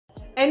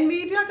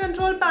NVIDIA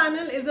Control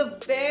Panel is a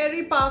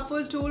very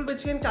powerful tool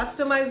which can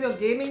customize your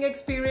gaming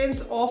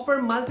experience, offer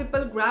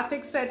multiple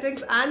graphics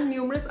settings and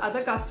numerous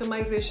other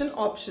customization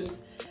options.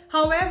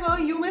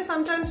 However, you may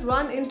sometimes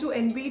run into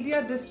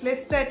NVIDIA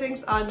Display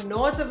settings are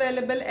not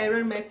available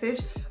error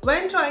message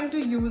when trying to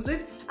use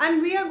it, and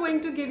we are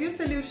going to give you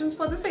solutions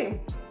for the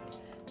same.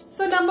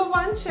 So number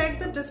one, check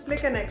the display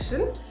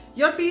connection.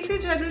 Your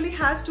PC generally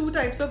has two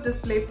types of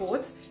display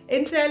ports,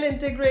 Intel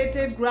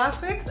integrated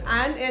graphics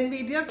and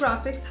NVIDIA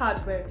graphics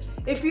hardware.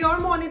 If your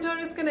monitor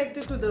is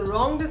connected to the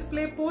wrong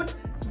display port,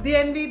 the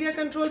NVIDIA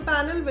Control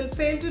Panel will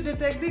fail to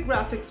detect the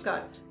graphics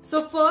card.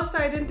 So first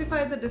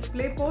identify the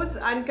display ports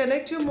and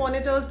connect your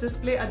monitor's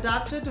display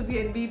adapter to the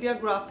NVIDIA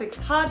graphics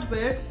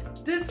hardware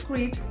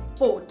discrete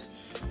port.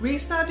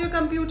 Restart your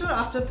computer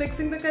after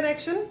fixing the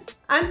connection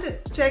and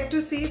check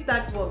to see if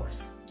that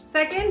works.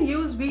 Second,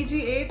 use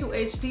VGA to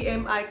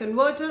HDMI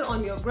converter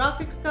on your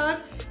graphics card.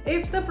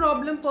 If the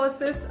problem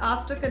persists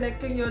after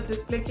connecting your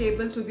display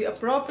cable to the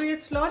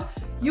appropriate slot,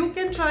 you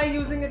can try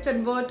using a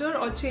converter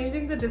or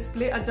changing the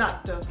display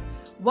adapter.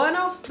 One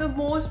of the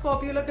most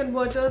popular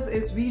converters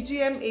is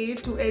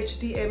VGA to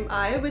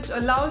HDMI, which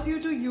allows you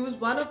to use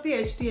one of the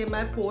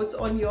HDMI ports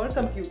on your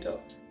computer.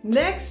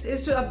 Next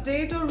is to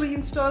update or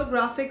reinstall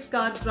graphics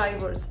card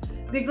drivers.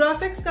 The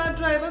graphics card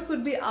driver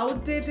could be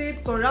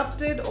outdated,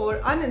 corrupted or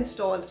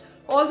uninstalled.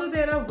 Although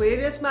there are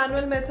various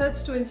manual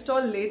methods to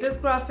install latest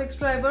graphics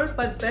driver,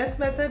 but best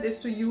method is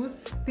to use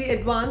the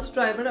Advanced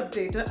Driver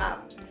Updater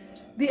app.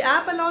 The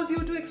app allows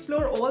you to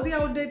explore all the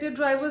outdated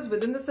drivers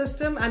within the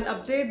system and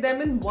update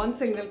them in one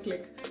single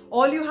click.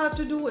 All you have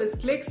to do is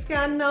click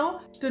Scan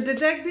Now to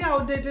detect the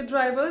outdated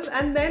drivers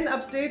and then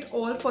update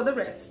all for the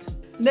rest.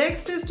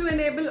 Next is to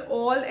enable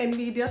all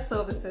NVIDIA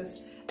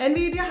services.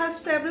 NVIDIA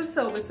has several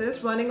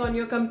services running on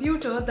your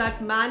computer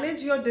that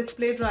manage your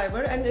display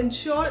driver and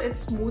ensure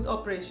its smooth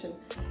operation.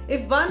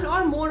 If one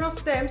or more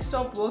of them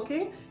stop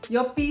working,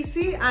 your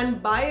PC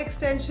and by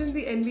extension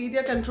the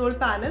NVIDIA Control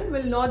Panel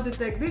will not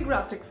detect the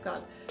graphics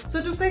card.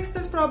 So to fix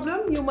this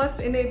problem, you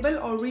must enable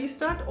or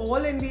restart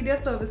all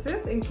NVIDIA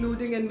services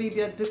including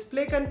NVIDIA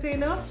Display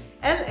Container,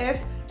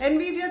 LS,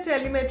 NVIDIA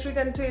Telemetry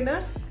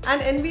Container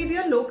and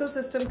NVIDIA Local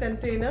System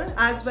Container,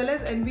 as well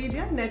as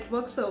NVIDIA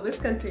Network Service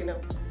Container.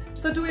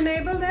 So to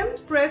enable them,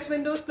 press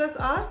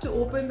Windows+R to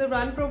open the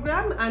Run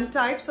program and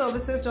type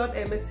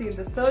services.msc in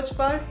the search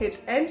bar, hit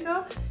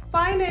enter,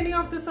 find any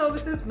of the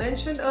services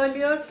mentioned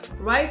earlier,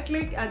 right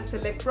click and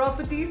select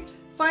Properties,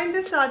 find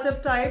the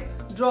startup type,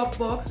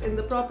 Dropbox in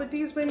the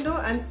Properties window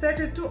and set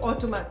it to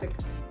Automatic.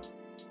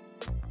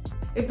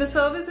 If the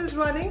service is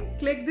running,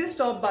 click the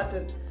Stop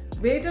button.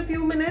 Wait a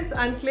few minutes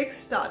and click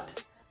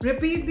Start.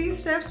 Repeat these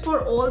steps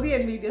for all the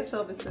NVIDIA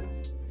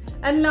services.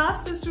 And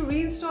last is to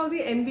reinstall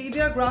the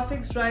NVIDIA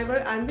graphics driver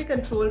and the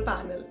control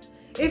panel.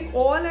 If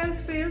all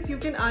else fails, you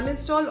can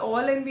uninstall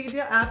all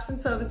NVIDIA apps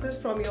and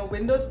services from your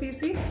Windows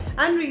PC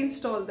and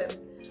reinstall them.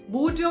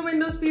 Boot your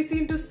Windows PC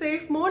into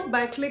safe mode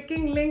by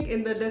clicking link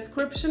in the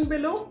description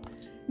below.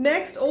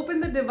 Next, open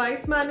the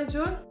device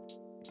manager.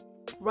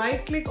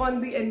 Right click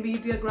on the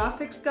NVIDIA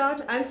graphics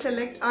card and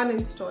select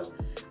Uninstall.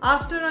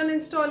 After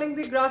uninstalling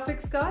the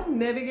graphics card,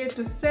 navigate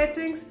to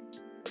Settings,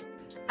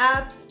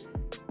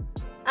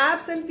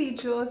 Apps and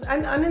Features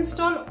and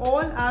uninstall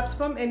all apps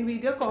from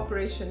NVIDIA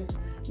Corporation.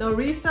 Now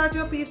restart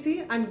your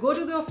PC and go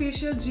to the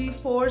official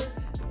GeForce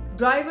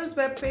drivers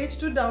webpage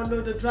to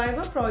download a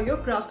driver for your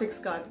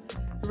graphics card.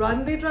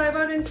 Run the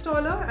driver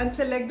installer and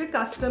select the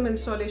custom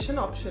installation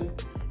option.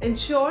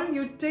 Ensure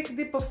you tick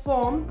the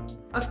Perform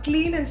a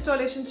clean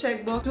installation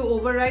checkbox to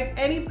override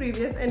any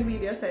previous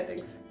NVIDIA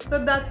settings.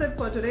 So that's it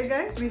for today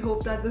guys. We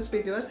hope that this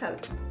video has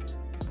helped.